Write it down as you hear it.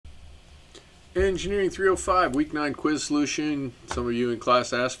Engineering 305, week 9 quiz solution. Some of you in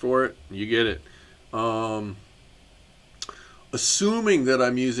class asked for it. You get it. Assuming that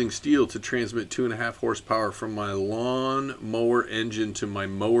I'm using steel to transmit 2.5 horsepower from my lawn mower engine to my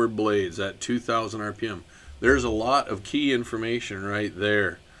mower blades at 2,000 RPM. There's a lot of key information right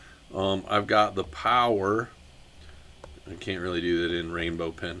there. I've got the power. I can't really do that in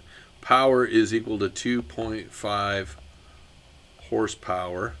rainbow pen. Power is equal to 2.5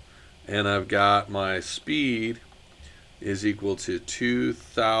 horsepower. And I've got my speed is equal to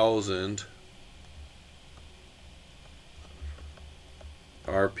 2,000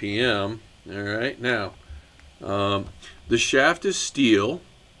 RPM. All right, now the shaft is steel.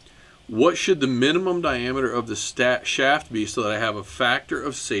 What should the minimum diameter of the shaft be so that I have a factor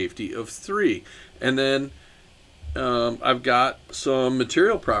of safety of 3? And then I've got some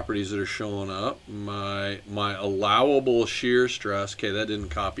material properties that are showing up. My allowable shear stress. Okay, that didn't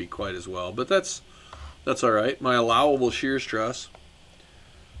copy quite as well, but that's all right. My allowable shear stress.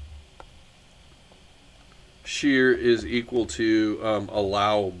 Shear is equal to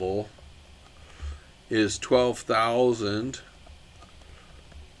allowable is 12,000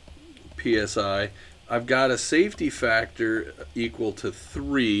 psi. I've got a safety factor equal to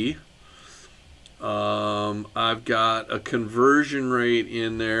 3. I've got a conversion rate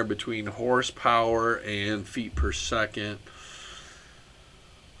in there between horsepower and feet per second.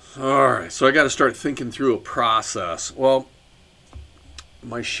 All right, so I got to start thinking through a process. Well,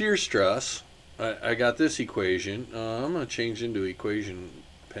 my shear stress, I got this equation. I'm going to change into equation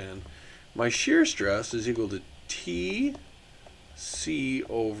pen. My shear stress is equal to TC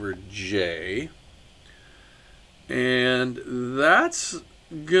over J. And that's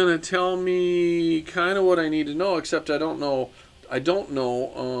gonna tell me kind of what I need to know, except I don't know.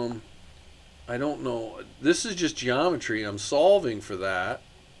 This is just geometry. I'm solving for that.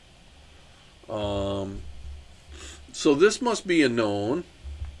 So this must be a known.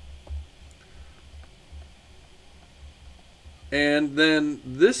 And then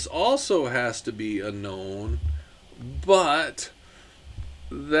this also has to be a known, but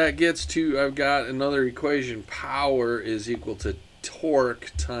that gets to, I've got another equation. Power is equal to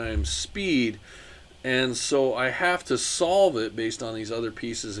torque times speed, and so I have to solve it based on these other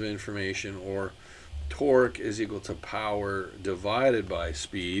pieces of information, or torque is equal to power divided by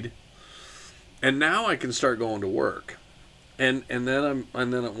speed. And now I can start going to work. And then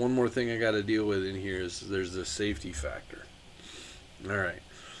one more thing I got to deal with in here is there's the safety factor. All right,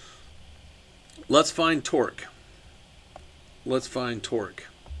 let's find torque. Let's find torque.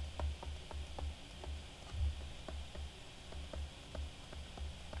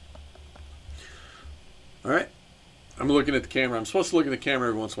 All right, I'm looking at the camera. I'm supposed to look at the camera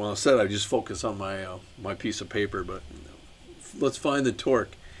every once in a while. I said I just focus on my my piece of paper, but let's find the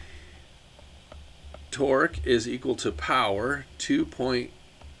torque. Torque is equal to power,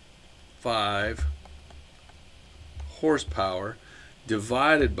 2.5 horsepower,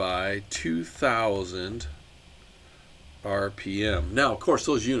 divided by 2,000 RPM. Now, of course,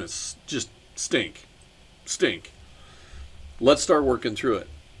 those units just stink. Let's start working through it.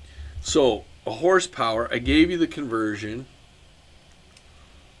 So, a horsepower, I gave you the conversion,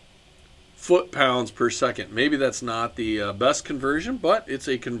 foot-pounds per second. Maybe that's not the best conversion, but it's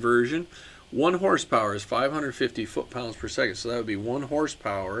a conversion. 1 horsepower is 550 foot-pounds per second, so that would be 1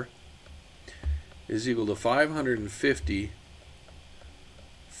 horsepower is equal to 550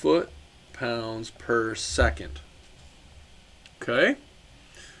 foot-pounds per second. Okay?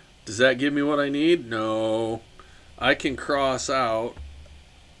 Does that give me what I need? No. I can cross out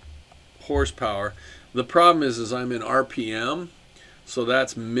horsepower. The problem is I'm in RPM, so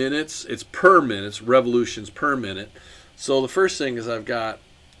that's minutes. It's per minute, revolutions per minute. So the first thing is I've got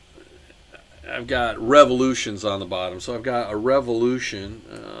revolutions on the bottom. So I've got a revolution.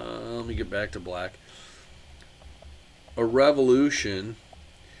 Let me get back to black. A revolution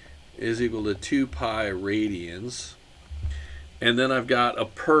is equal to 2 pi radians. And then I've got a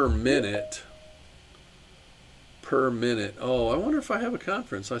per minute. Per minute. Oh, I wonder if I have a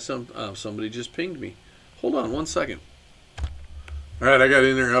conference. Somebody just pinged me. Hold on 1 second. All right, I got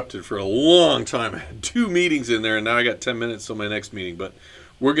interrupted for a long time. I had 2 meetings in there, and now I got 10 minutes till my next meeting. But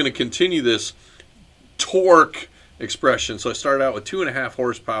we're going to continue this torque expression. So I started out with 2.5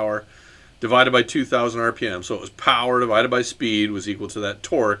 horsepower divided by 2,000 RPM. So it was power divided by speed was equal to that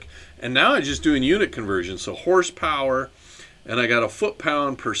torque. And now I'm just doing unit conversion. So horsepower, and I got a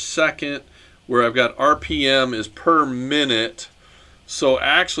foot-pound per second, where I've got RPM is per minute. So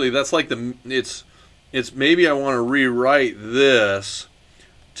actually that's like it's maybe I want to rewrite this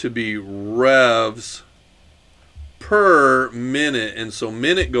to be revs per minute, and so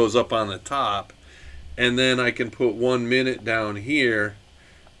minute goes up on the top, and then I can put 1 minute down here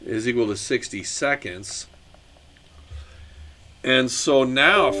is equal to 60 seconds. And so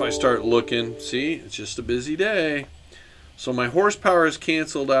now if I start looking, see, it's just a busy day. So my horsepower is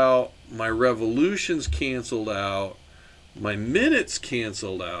canceled out, my revolutions canceled out, my minutes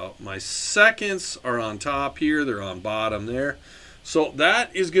canceled out, my seconds are on top here, they're on bottom there. So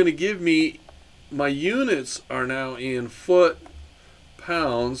that is going to give me, my units are now in foot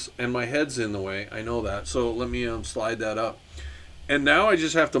pounds, and my head's in the way. I know that. So let me slide that up. And now I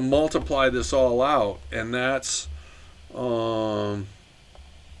just have to multiply this all out, and that's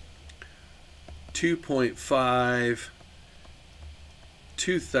 2.5,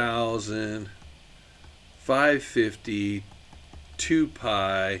 2,000, 550, 2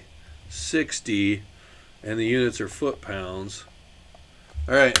 pi, 60, and the units are foot pounds.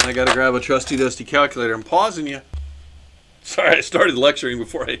 All right, and I got to grab a trusty dusty calculator. I'm pausing you. Sorry, I started lecturing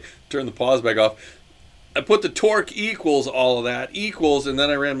before I turned the pause back off. I put the torque equals all of that, equals, and then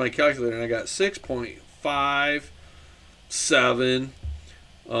I ran my calculator, and I got 6.57,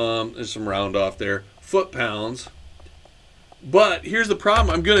 there's some round off there, foot pounds. But here's the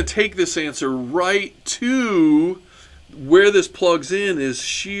problem. I'm going to take this answer right to where this plugs in is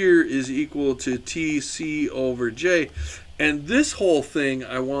shear is equal to TC over J. And this whole thing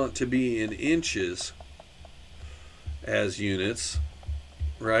I want to be in inches as units,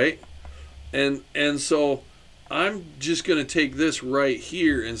 right? And so I'm just going to take this right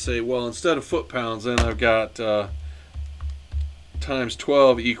here and say, well, instead of foot pounds, then I've got times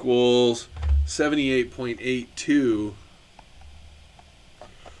 12 equals 78.82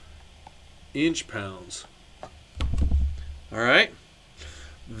 inch pounds. All right.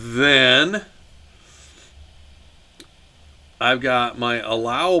 Then I've got my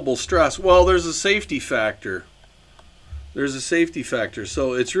allowable stress. Well, there's a safety factor. There's a safety factor.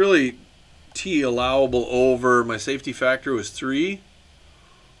 So it's really T allowable over, my safety factor was 3.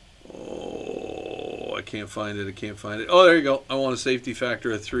 Oh, I can't find it. I can't find it. Oh, there you go. I want a safety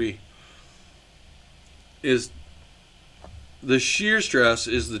factor of 3. Is the shear stress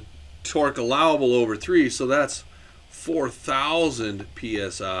is the torque allowable over 3, so that's 4,000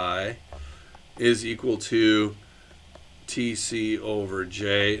 psi is equal to TC over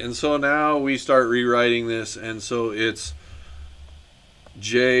J. And so now we start rewriting this, and so it's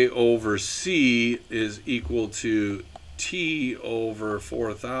J over C is equal to T over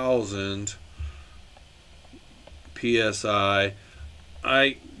 4,000 psi.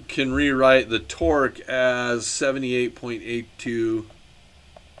 I can rewrite the torque as 78.82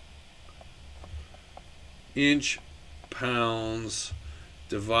 inch pounds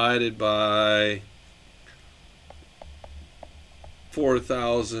divided by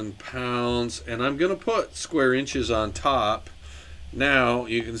 4,000 pounds, and I'm going to put square inches on top. Now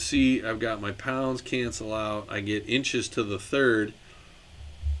you can see I've got my pounds cancel out. I get inches to the third,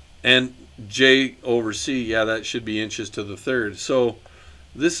 and J over C, yeah, that should be inches to the third. So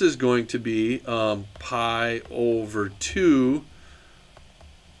this is going to be pi over 2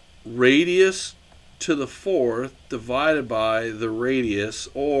 radius to the fourth divided by the radius,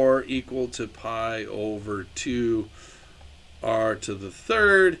 or equal to pi over 2 r to the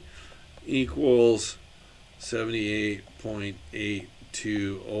third equals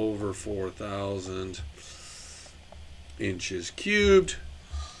 78.82 over 4,000 inches cubed.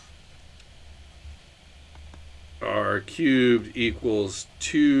 R cubed equals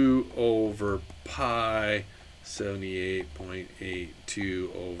 2 over pi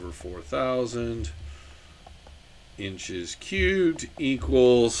 78.82 over 4,000 inches cubed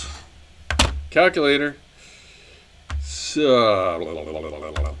equals, calculator, so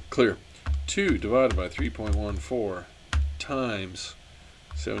clear, 2 divided by 3.14 times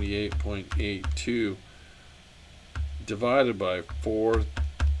 78.82 divided by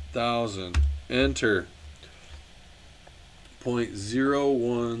 4,000, enter,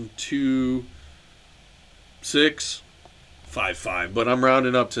 0.01265, but I'm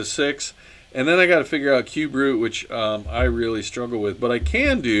rounding up to 6. And then I got to figure out cube root, which I really struggle with. But I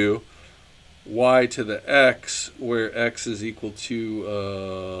can do y to the x, where x is equal to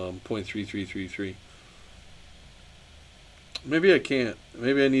 0.3333. Maybe I can't.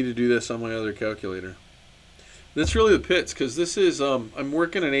 Maybe I need to do this on my other calculator. That's really the pits, because this is, I'm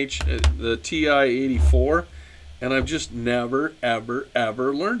working an the TI-84, and I've just never, ever,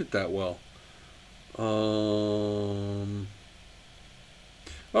 ever learned it that well. Oh,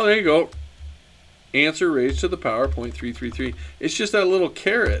 there you go. Answer raised to the power 0.333. It's just that little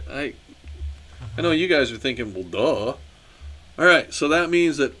caret. I know you guys are thinking, well, duh. All right, so that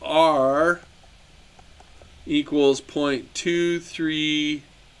means that R equals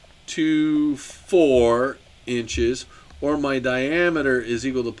 0.2324 inches, or my diameter is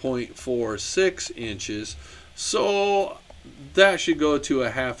equal to 0.46 inches. So that should go to a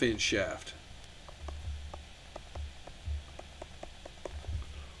 1/2 inch shaft.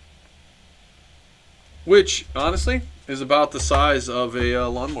 Which, honestly, is about the size of a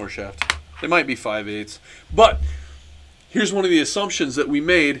lawnmower shaft. They might be 5/8. But here's one of the assumptions that we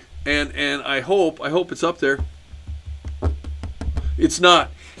made, and I hope it's up there. It's not.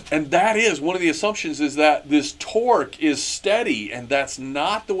 And that is one of the assumptions, is that this torque is steady, and that's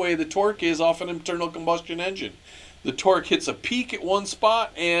not the way the torque is off an internal combustion engine. The torque hits a peak at one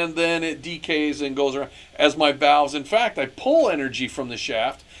spot, and then it decays and goes around as my valves. In fact, I pull energy from the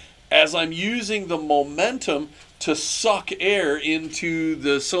shaft as I'm using the momentum to suck air into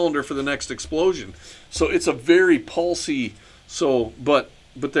the cylinder for the next explosion. So it's a very pulsy. So, but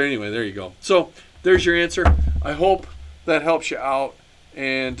there anyway. There you go. So there's your answer. I hope that helps you out,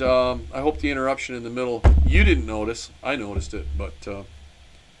 and I hope the interruption in the middle you didn't notice. I noticed it, but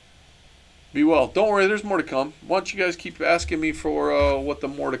be well. Don't worry. There's more to come. Why don't you guys keep asking me for what the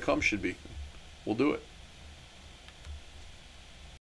more to come should be? We'll do it.